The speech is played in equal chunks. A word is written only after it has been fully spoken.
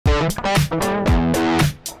All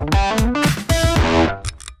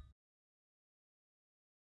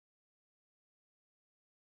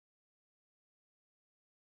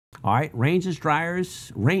right, ranges,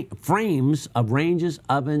 dryers, frames of ranges,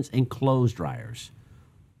 ovens, and clothes dryers.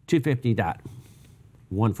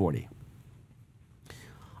 250.140.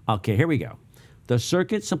 Okay, here we go. The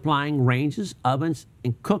circuit supplying ranges, ovens,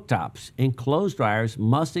 and cooktops and clothes dryers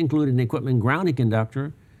must include an equipment grounding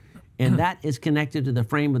conductor, and that is connected to the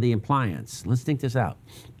frame of the appliance. Let's think this out.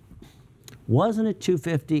 Wasn't it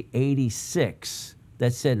 250.86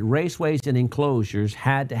 that said raceways and enclosures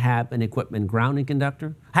had to have an equipment grounding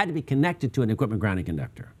conductor? Had to be connected to an equipment grounding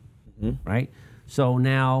conductor, right? So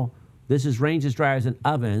now this is ranges, dryers, and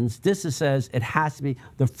ovens. This says it has to be,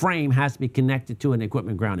 the frame has to be connected to an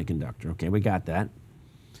equipment grounding conductor. Okay, we got that.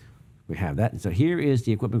 We have that. And so here is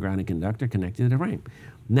the equipment grounding conductor connected to the frame.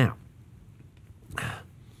 Now,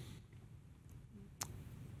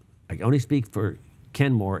 I can only speak for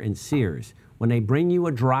Kenmore and Sears. When they bring you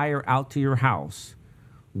a dryer out to your house,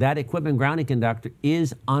 that equipment grounding conductor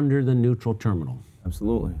is under the neutral terminal.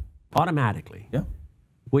 Absolutely. Automatically. Yeah.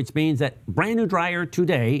 Which means that brand new dryer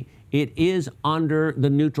today, it is under the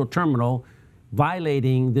neutral terminal,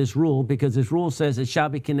 violating this rule because this rule says it shall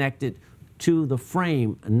be connected to the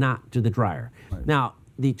frame, not to the dryer. Right. Now,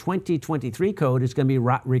 the 2023 code is going to be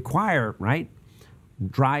require, right,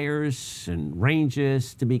 dryers and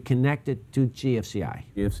ranges to be connected to GFCI.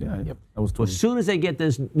 GFCI, yep. That was so as soon as they get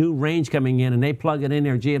this new range coming in and they plug it in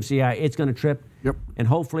there, GFCI, it's going to trip. Yep. And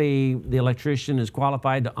hopefully the electrician is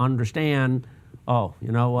qualified to understand, oh,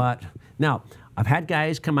 you know what? Now, I've had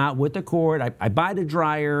guys come out with the cord. I buy the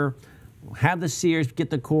dryer, have the Sears get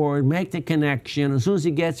the cord, make the connection. As soon as he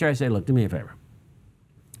gets there, I say, look, do me a favor.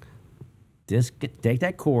 Just take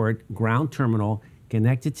that cord, ground terminal,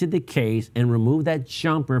 connect it to the case, and remove that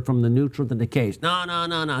jumper from the neutral to the case. No.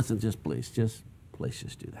 So please do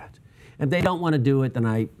that. If they don't want to do it, then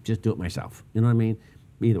I just do it myself. You know what I mean?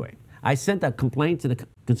 Either way. I sent a complaint to the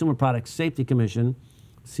Consumer Product Safety Commission,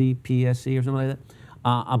 CPSC or something like that,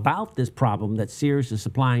 about this problem that Sears is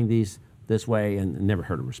supplying these this way and never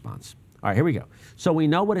heard a response. All right, here we go. So we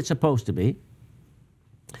know what it's supposed to be.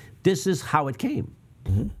 This is how it came.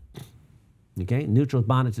 Okay, neutral is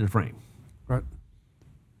bonded to the frame. Right.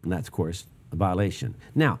 And that's, of course, a violation.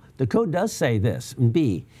 Now, the code does say this,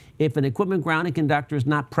 B, if an equipment grounding conductor is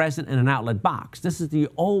not present in an outlet box. This is the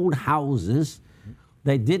old houses.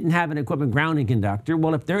 They didn't have an equipment grounding conductor.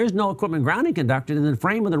 Well, if there is no equipment grounding conductor, then the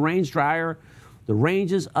frame of the range dryer, the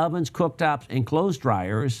ranges, ovens, cooktops, and clothes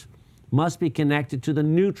dryers must be connected to the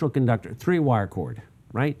neutral conductor, 3-wire cord,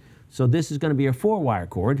 right? So this is going to be a 4-wire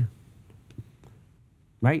cord,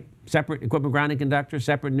 right? Separate equipment grounding conductor,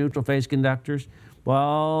 separate neutral phase conductors.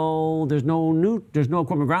 Well, there's no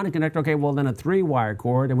equipment grounding conductor. Okay, well then a 3-wire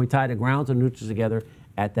cord, and we tie the grounds and neutrals together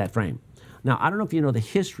at that frame. Now, I don't know if you know the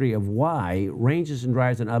history of why ranges and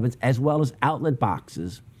dryers and ovens, as well as outlet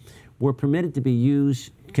boxes, were permitted to be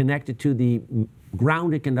used connected to the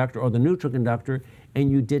grounded conductor or the neutral conductor,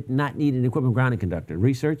 and you did not need an equipment grounding conductor.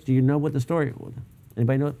 Research, do you know what the story was?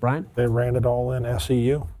 Anybody know it? Brian? They ran it all in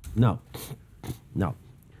SEU? No.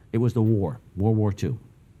 It was the war, World War II.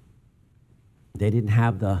 They didn't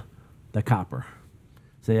have the copper.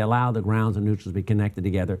 So they allowed the grounds and neutrals to be connected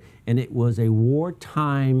together. And it was a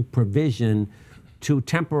wartime provision to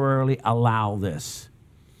temporarily allow this.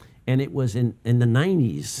 And it was in the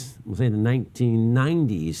 90s, we'll say the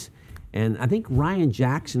 1990s. And I think Ryan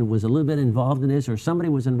Jackson was a little bit involved in this, or somebody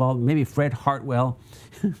was involved, maybe Fred Hartwell.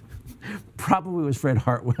 Probably was Fred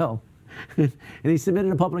Hartwell. And he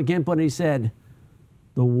submitted a public input and he said,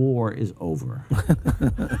 the war is over.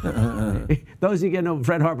 Those of you get to know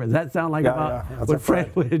Fred Harper, does that sound like what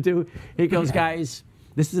Fred would do? He goes, guys,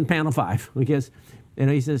 this is in panel 5. Because,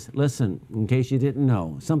 he says, listen, in case you didn't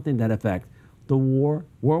know, something to that effect, the war,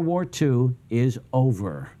 World War II is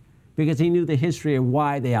over. Because he knew the history of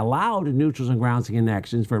why they allowed the neutrals and grounds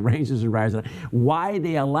connections for ranges and dryers, why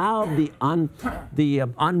they allowed the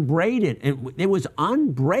unbraided, and it was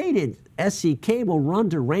unbraided SC cable run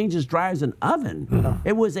to ranges, dryers, and oven.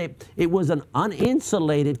 It was an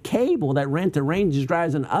uninsulated cable that ran to ranges,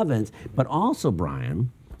 dryers, and ovens. But also, Brian,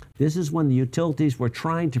 this is when the utilities were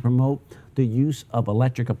trying to promote the use of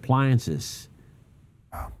electric appliances.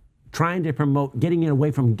 Trying to promote getting it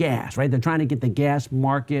away from gas, right? They're trying to get the gas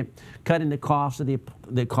market, cutting the cost of the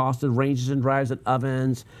cost of ranges and dryers and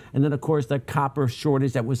ovens, and then of course the copper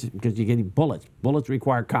shortage that was because you're getting bullets. Bullets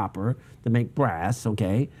require copper to make brass,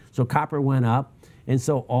 okay? So copper went up, and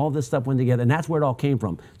so all this stuff went together, and that's where it all came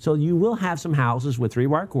from. So you will have some houses with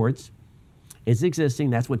 3-wire cords. It's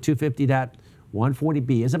existing. That's what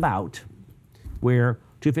 250.140B is about, where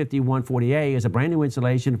 25140A is a brand new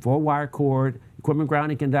installation, 4-wire cord, equipment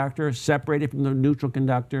grounding conductor, separated from the neutral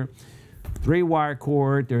conductor, 3-wire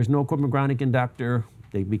cord, there's no equipment grounding conductor,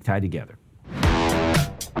 they be tied together.